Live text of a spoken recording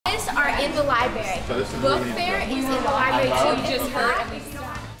are in the library. Book fair is in the library too. You just heard.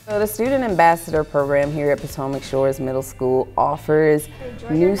 So the Student Ambassador program here at Potomac Shores Middle School offers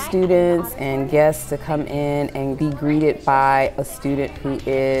new students and guests to come in and be greeted by a student who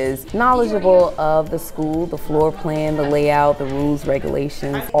is knowledgeable of the school, the floor plan, the layout, the rules,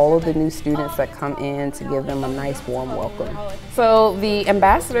 regulations, all of the new students that come in to give them a nice warm welcome. So the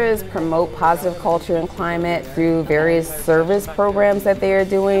ambassadors promote positive culture and climate through various service programs that they are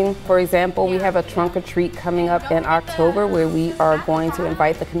doing. For example, we have a trunk or treat coming up in October where we are going to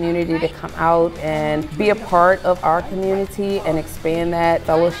invite the community to come out and be a part of our community and expand that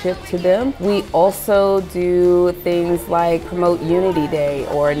fellowship to them. We also do things like promote Unity Day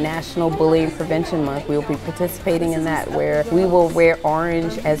or National Bullying Prevention Month. We will be participating in that, where we will wear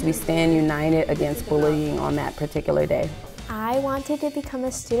orange as we stand united against bullying on that particular day. I wanted to become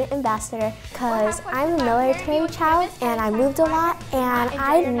a student ambassador because I'm a military child and I moved a lot, and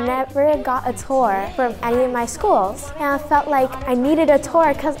I never got a tour from any of my schools. And I felt like I needed a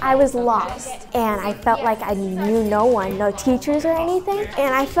tour because I was lost. And I felt like I knew no one, no teachers or anything.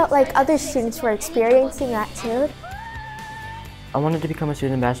 And I felt like other students were experiencing that too. I wanted to become a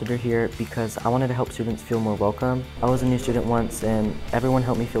student ambassador here because I wanted to help students feel more welcome. I was a new student once and everyone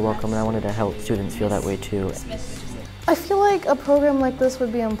helped me feel welcome, and I wanted to help students feel that way too. I feel like a program like this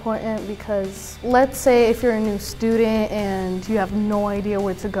would be important because let's say if you're a new student and you have no idea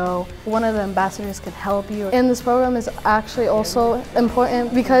where to go, one of the ambassadors can help you. And this program is actually also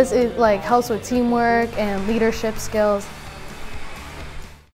important because it helps with teamwork and leadership skills.